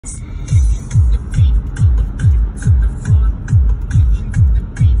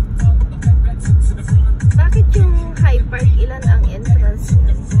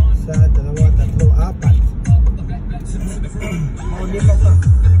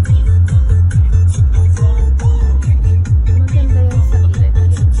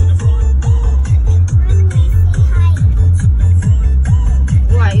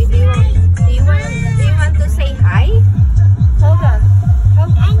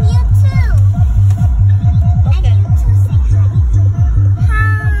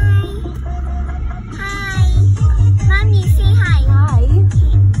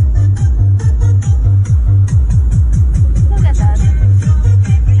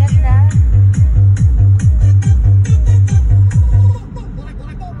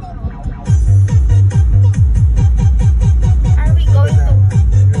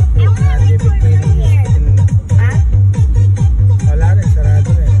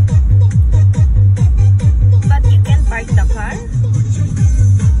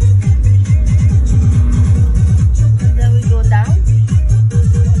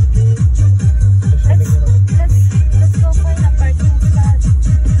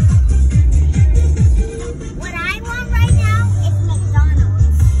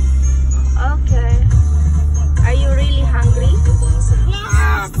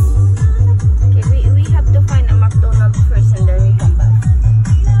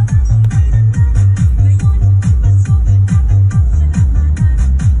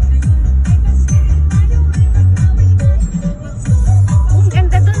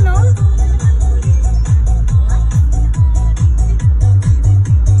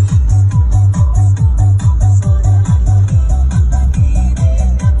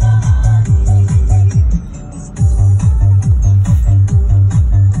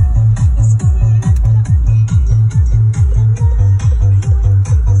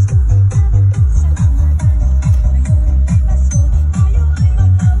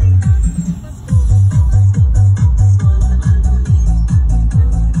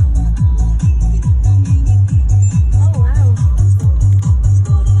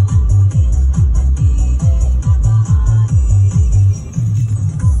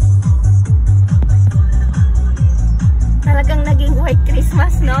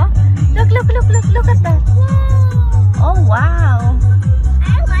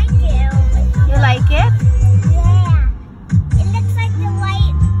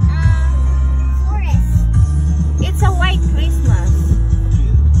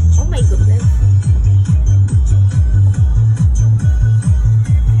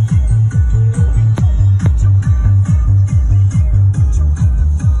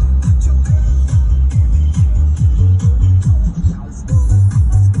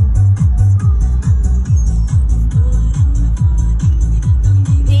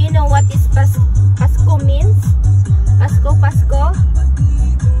Pasko means? Pasko?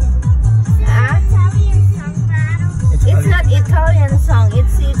 It's not Italian song.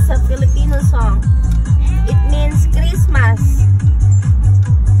 It's a Filipino song. It means Christmas.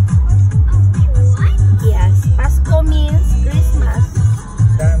 Yes, Pasko means Christmas.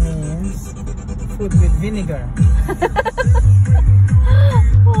 That means food with vinegar.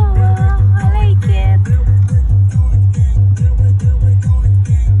 Oh, I like it.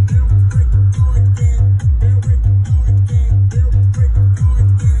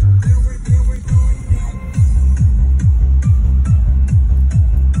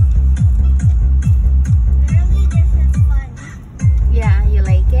 Yeah, you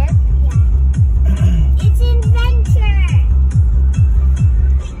like it? It's adventure.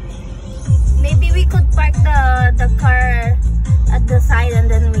 Maybe we could park the car at the side and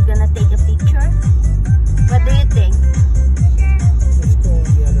then we're gonna take a picture. What do you think? Let's go on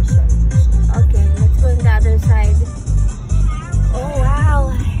the other side. Okay, let's go on the other side. Oh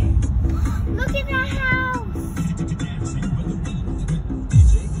wow! Look at that house. That's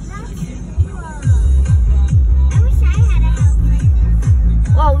cool. I wish I had a house like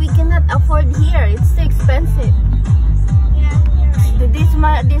this. Well, we cannot afford here. It's too expensive. Yeah, you're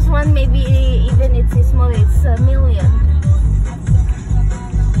right. This one maybe even it's small. It's $1 million.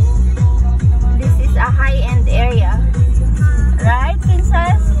 This is a high-end area, right,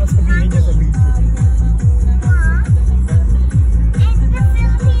 Princess? Mas sabihin niya sa video. In the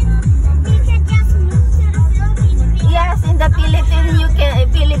Philippines, you can just move to the Philippines. Yes, in the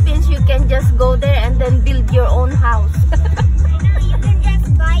Philippines you can just go there and then build your own house. I know, you can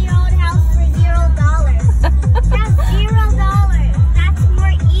just buy your own house for $0. Just $0. That's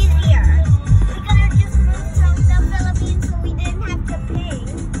more easier. We could have just moved from the Philippines so we didn't have to pay.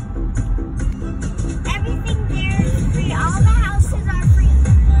 Everything there is free. All the houses are free.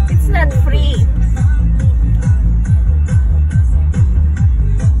 It's not free.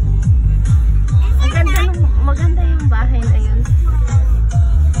 Maganda yung bahay na yun.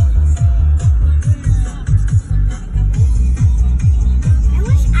 I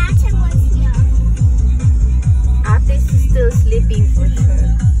wish Ate was here. Ate is still sleeping for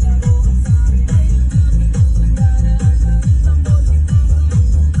sure.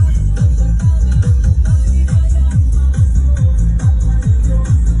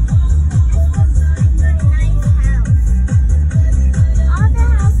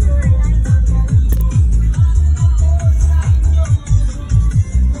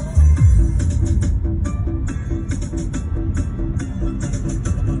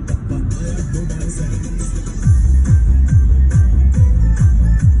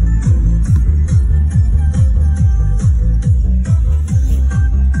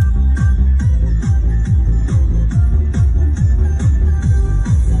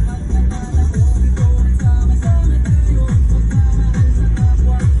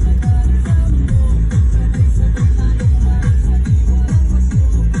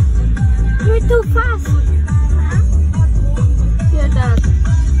 Too fast. You're that.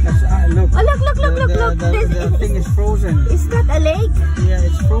 Look. Oh, look. The thing is frozen. Is that a lake? Yeah,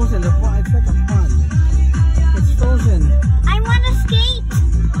 it's frozen. It's like a pond. It's frozen. I want to skate.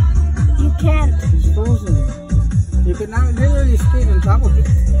 You can't. It's frozen. You can now literally skate on top of it.